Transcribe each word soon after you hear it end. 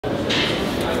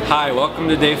Hi, welcome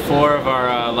to day 4 of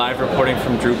our live reporting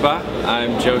from Drupa.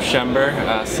 I'm Joe Schember,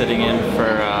 sitting in for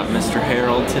Mr.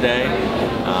 Harold today.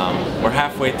 We're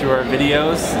halfway through our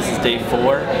videos. This is day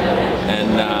 4,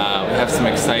 and we have some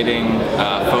exciting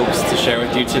folks to share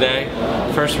with you today.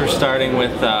 First, we're starting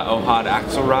with Ohad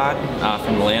Alexrod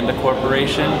from Landa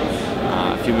Corporation.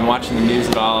 If you've been watching the news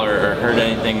at all or heard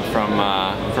anything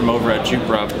from over at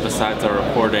Drupa besides our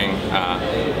reporting,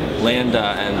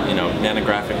 Landa and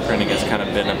nanographic printing has kind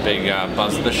of been a big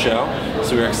buzz of the show,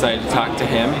 so we were excited to talk to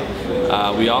him.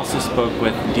 We also spoke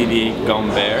with Didier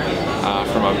Gombert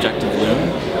from Objectif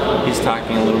Lune. He's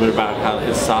talking a little bit about how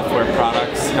his software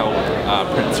products help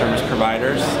print service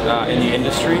providers in the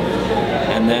industry.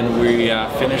 And then we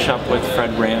finish up with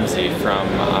Fred Ramsey from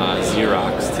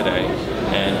Xerox today,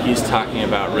 and he's talking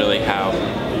about really how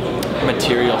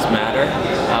materials matter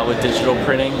with digital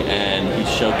printing, and he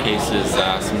showcases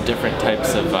some different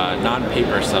types of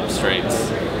non-paper substrates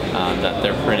that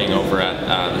they're printing over at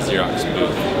the Xerox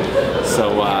booth.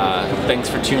 So thanks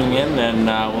for tuning in, and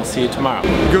we'll see you tomorrow.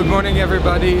 Good morning,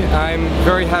 everybody. I'm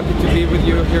very happy to be with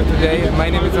you here today. My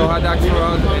name is Ohad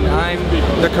Alexrod, and I'm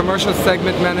the commercial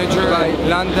segment manager by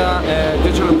Landa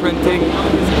Digital Printing.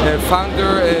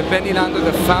 Founder Benny Landa,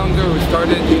 the founder who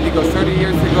started Indigo 30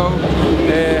 years ago,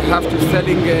 after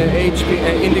selling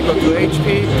Indigo to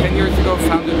HP 10 years ago,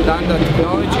 founded Landa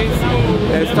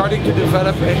Technologies, starting to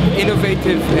develop an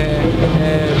innovative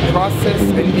process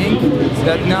and ink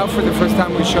that now for the first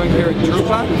time we're showing here at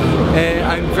Drupa.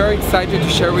 I'm very excited to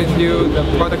share with you the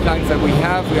product lines that we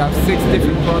have. We have 6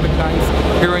 different product lines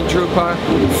here in Drupa,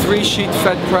 3 sheet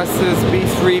fed presses,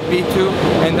 B3, B2,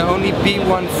 and the only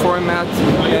B1 format,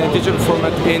 digital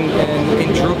format in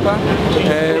Drupa.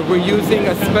 We're using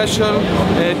a special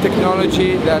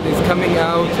technology that is coming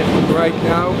out right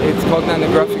now. It's called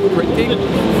nanographic printing,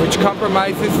 which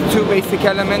compromises 2 basic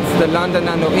elements: the Landa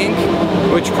Nano ink,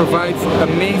 which provides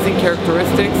amazing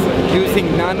characteristics using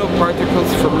nanoparticles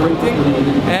for printing,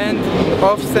 and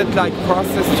offset-like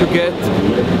process to get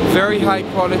very high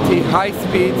quality, high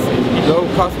speeds, low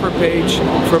cost per page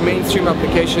for mainstream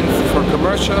applications, for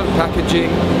commercial, packaging,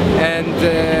 and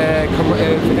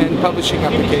publishing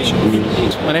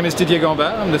applications. My name is Didier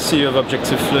Gombert. I'm the CEO of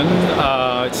Objectif Lune.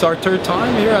 It's our 3rd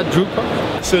time here at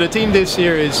Drupa. So the team this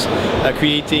year is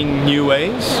creating new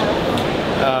ways.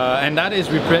 And that is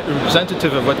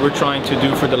representative of what we're trying to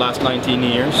do for the last 19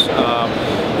 years.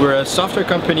 We're a software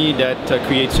company that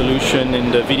creates solutions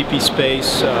in the VDP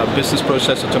space, business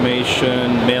process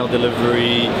automation, mail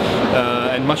delivery,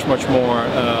 and much more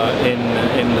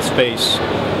in the space.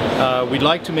 We'd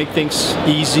like to make things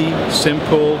easy,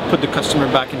 simple, put the customer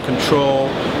back in control.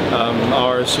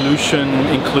 Our solution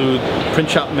include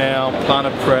print shop mail,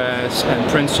 planet press, and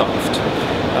PrintSoft.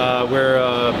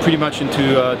 We're pretty much into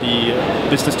the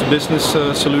business-to-business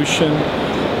solution.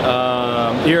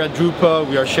 Here at Drupa,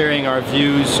 we are sharing our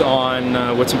views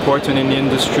on what's important in the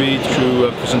industry through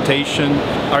a presentation.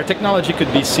 Our technology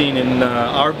could be seen in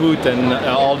our booth and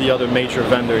all the other major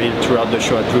vendors here throughout the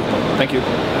show at Drupa. Thank you.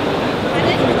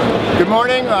 Good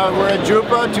morning, we're at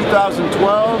Drupa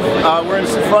 2012. We're in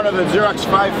front of the Xerox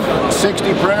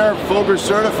 560 printer, Fulgur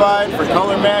certified for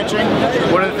color matching.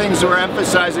 One of the things that we're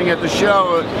emphasizing at the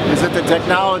show is that the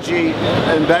technology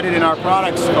embedded in our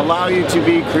products allow you to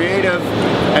be creative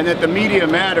and that the media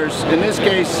matters. In this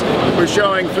case, we're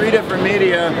showing 3 different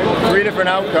media, 3 different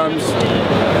outcomes.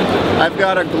 I've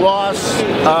got a gloss,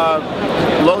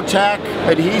 low-tack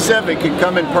adhesive. It can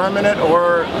come in permanent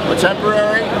or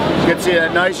temporary. You can see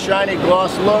that nice shiny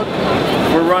gloss look.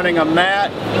 We're running a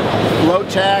matte,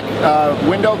 low-tack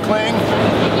window cling,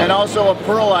 and also a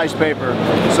pearlized paper.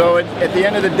 So at the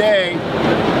end of the day,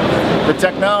 the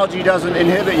technology doesn't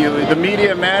inhibit you. The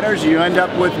media matters. You end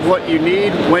up with what you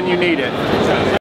need when you need it.